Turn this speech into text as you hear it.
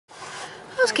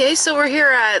Okay, so we're here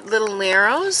at Little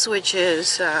Narrows, which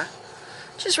is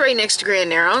just right next to Grand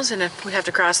Narrows, and if we have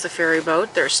to cross the ferry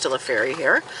boat, there's still a ferry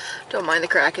here. Don't mind the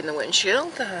crack in the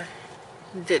windshield.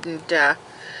 Didn't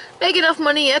make enough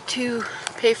money yet to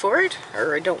pay for it,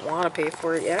 or I don't want to pay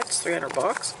for it yet. It's 300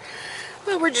 bucks.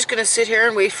 Well, we're just going to sit here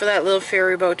and wait for that little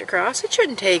ferry boat to cross. It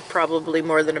shouldn't take probably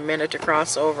more than a minute to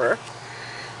cross over.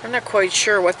 I'm not quite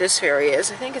sure what this ferry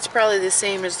is. I think it's probably the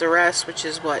same as the rest, which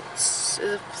is what,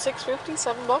 $6.50,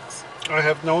 $7? I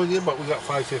have no idea, but we got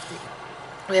 $5.50.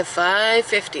 We have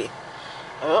 $5.50.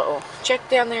 Uh-oh. Check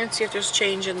down there and see if there's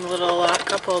change in the little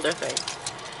cup holder thing.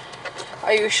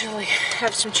 I usually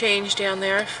have some change down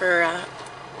there for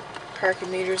parking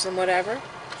meters and whatever.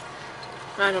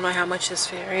 I don't know how much this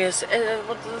ferry is.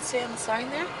 What does it say on the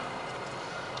sign there?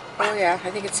 Oh yeah,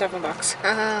 I think it's $7.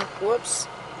 Whoops.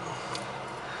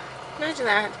 Imagine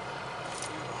that.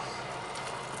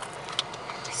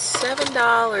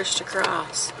 $7 to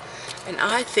cross. And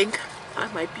I think I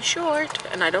might be short,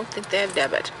 and I don't think they have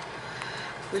debit.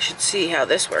 We should see how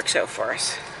this works out for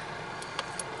us.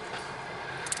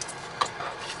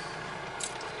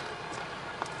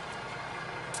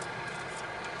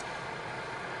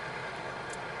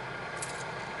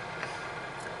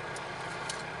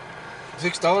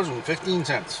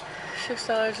 $6.15.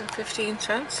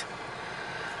 $6.15.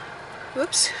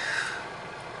 Whoops.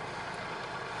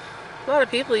 A lot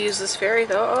of people use this ferry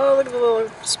though. Oh, look at the little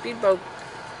speedboat.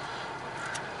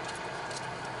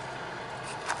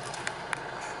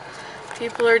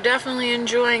 People are definitely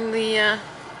enjoying the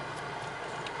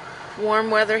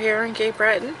warm weather here in Cape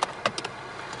Breton.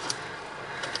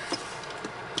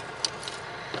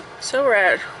 So we're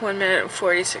at 1 minute and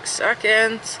 46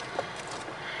 seconds.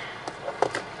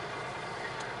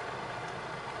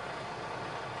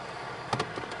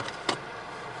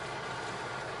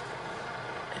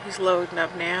 He's loading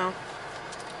up now.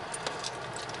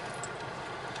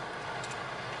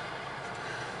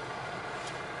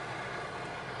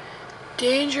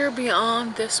 Danger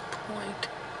beyond this point.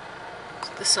 That's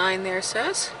what the sign there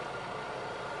says.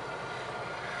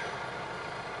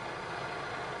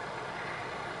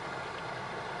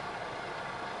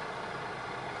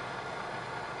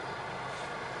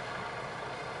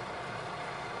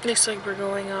 Looks like we're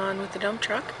going on with the dump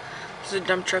truck. There's a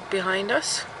dump truck behind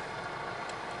us.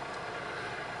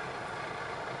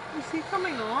 Is he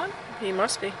coming on? He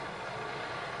must be.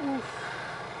 Oof.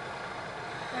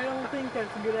 I don't think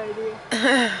that's a good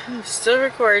idea. Still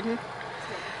recording.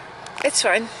 It's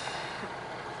fine.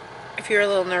 If you're a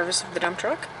little nervous of the dump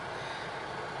truck.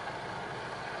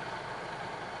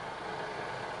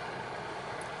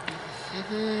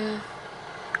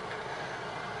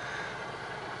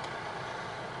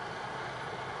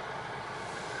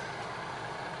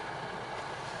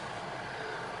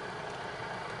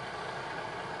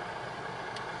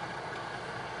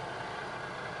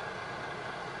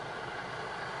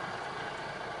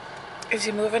 Is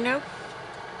he moving now?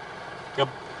 Yep.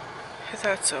 I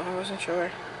thought so. I wasn't sure.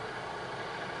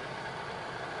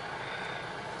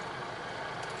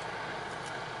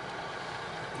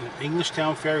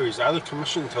 Englishtown Ferry is out of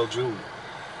commission until June.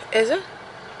 Is it?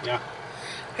 Yeah.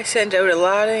 I sent out a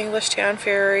lot of Englishtown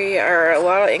Ferry, or a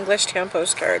lot of Englishtown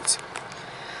postcards.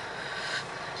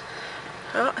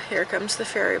 Oh, here comes the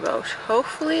ferry boat.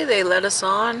 Hopefully they let us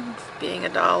on, being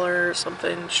 $1 or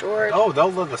something short. Oh,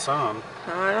 they'll let us on.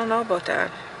 I don't know about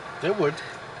that. They would.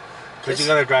 Because you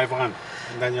gotta drive on.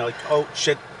 And then you're like, oh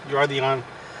shit, you're already on.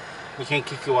 We can't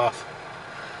kick you off.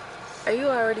 Are you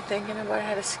already thinking about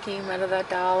how to scheme out of that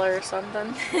 $1 or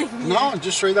something? No,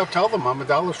 just straight up tell them I'm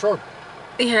 $1 short.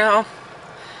 You know,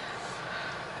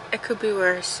 it could be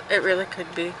worse. It really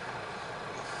could be.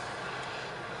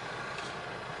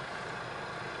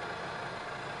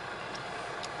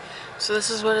 So this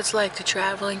is what it's like to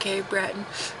travel in Cape Breton.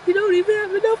 You don't even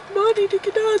have enough money to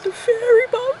get on the ferry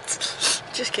boats.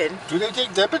 Just kidding. Do they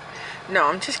take debit? No,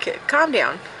 I'm just kidding. Calm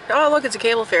down. Oh, look, it's a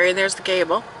cable ferry, and there's the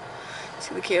cable.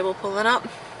 See the cable pulling up?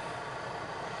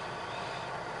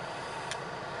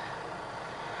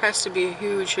 Has to be a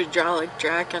huge hydraulic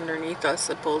jack underneath us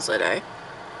that pulls it, eh?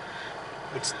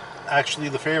 It's actually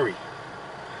the ferry.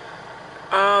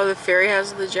 Oh, the ferry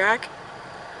has the jack?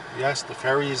 Yes, the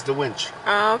ferry is the winch.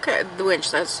 Oh, okay. The winch,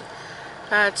 that's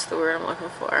the word I'm looking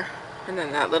for. And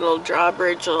then that little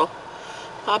drawbridge will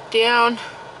hop down.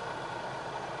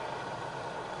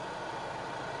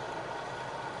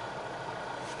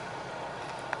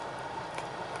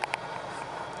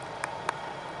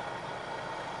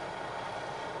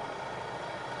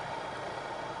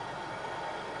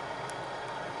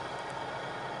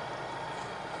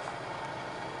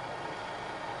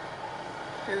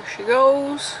 There she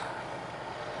goes.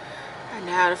 And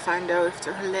how to find out if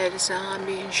their lead is on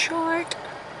being short.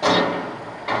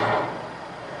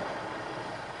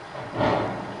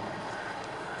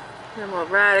 Then we'll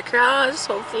ride across,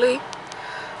 hopefully.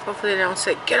 Hopefully they don't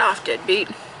say, get off, deadbeat.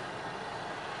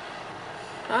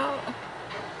 Oh.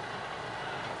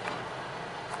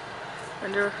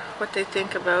 Wonder what they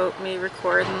think about me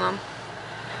recording them.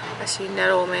 I seen that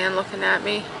old man looking at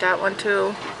me. That one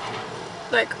too.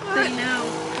 Like, what? I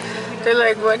know. They're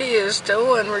like, what are you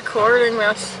doing recording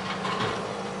us?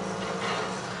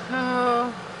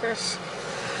 Oh, there's...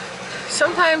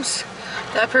 Sometimes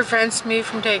that prevents me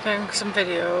from taking some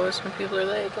videos when people are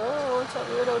like, oh, what's that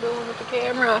weirdo doing with the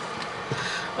camera?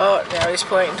 Oh, now he's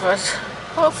pointing to us.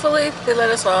 Hopefully they let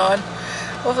us on.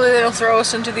 Hopefully they don't throw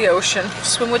us into the ocean.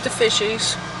 Swim with the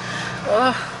fishies.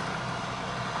 Oh.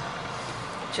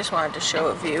 Just wanted to show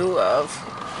a view of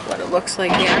what it looks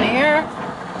like down here.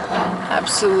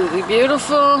 Absolutely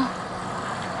beautiful.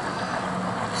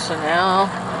 So now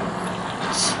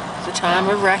it's the time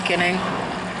of reckoning.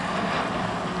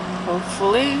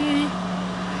 Hopefully.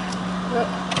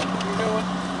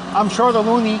 I'm sure the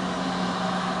loony.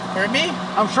 Pardon me?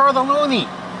 I'm sure the loony.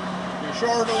 You're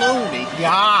sure the loony?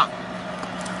 Yeah.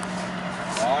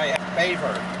 Oh, I have to pay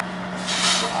for it.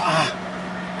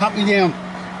 Hunt me down.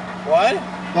 What?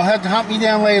 You'll have to hunt me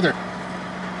down later.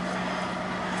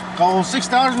 Go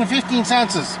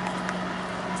 $6.15.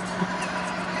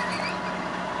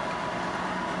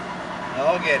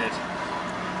 I'll get it.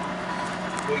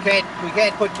 We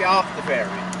can't put you off the ferry.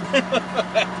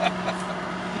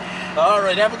 All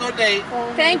right, have a good day.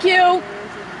 Thank you. There's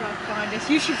a truck behind us.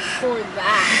 You should record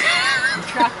that. The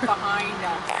truck behind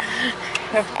us.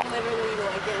 Literally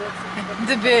like it looks like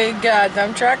The big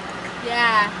dump truck.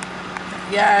 yeah.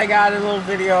 Yeah, I got a little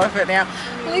video of it now.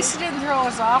 At least it didn't throw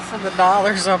us off for the doll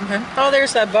or something. Oh,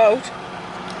 there's that boat.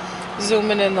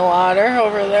 Zooming in the water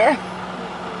over there.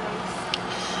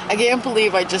 I can't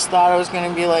believe I just thought I was going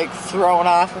to be like thrown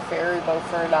off a ferry boat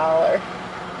for $1.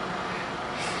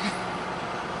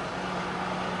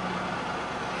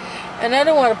 And I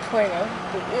don't want to point out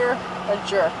that you're a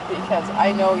jerk because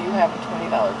I know you have a $20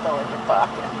 bill in your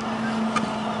pocket.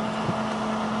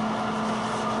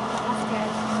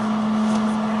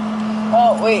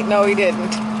 Oh, wait, no, he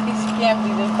didn't. He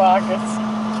emptied his pockets.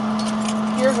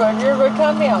 You're good,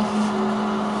 calm down.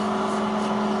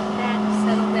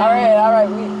 Alright,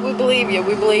 we believe you,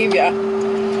 we believe you.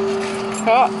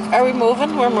 Oh, are we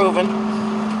moving? We're moving.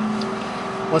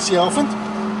 What's the elephant?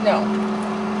 No.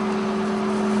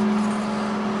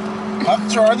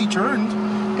 It's already turned.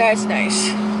 That's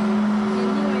nice.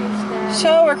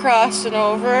 So we're crossing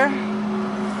over.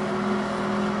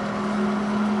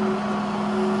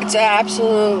 It's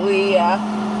absolutely a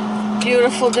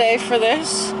beautiful day for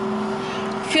this.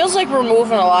 Feels like we're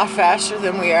moving a lot faster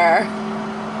than we are.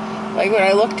 Like when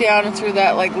I look down through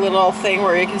that like little thing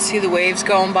where you can see the waves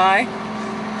going by,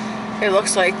 it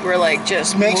looks like we're like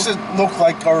just Makes it look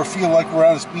like or feel like we're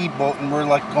on a speedboat and we're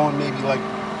like going maybe like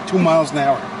 2 miles an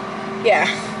hour. Yeah.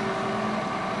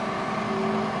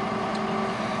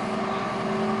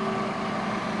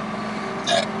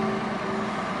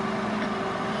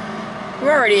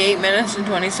 We're already 8 minutes and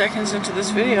 20 seconds into this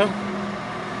video.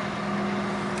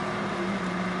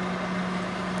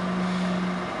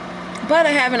 But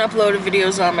I haven't uploaded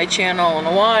videos on my channel in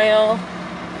a while.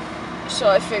 So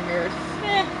I figured,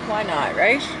 why not,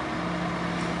 right?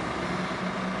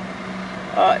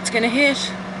 Oh, it's gonna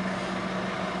hit.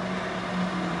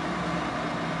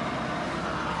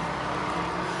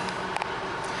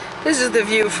 This is the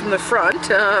view from the front.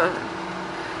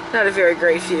 Not a very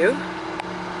great view.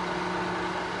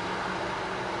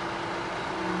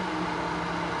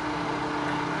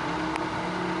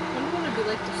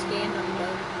 Like to stand on the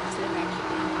boat instead of actually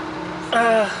being on the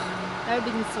that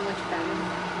would be so much better.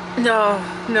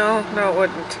 No, it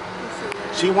wouldn't.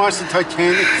 She wants the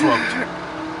Titanic float.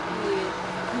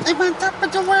 They went up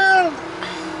with the world.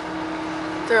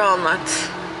 They're all nuts.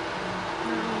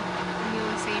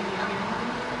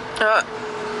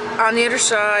 On the other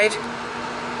side.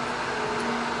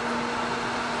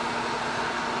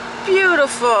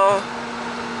 Beautiful.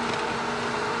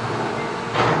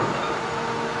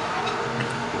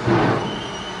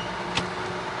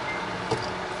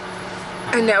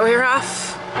 And now we're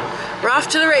off. We're off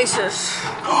to the races.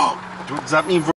 Does that mean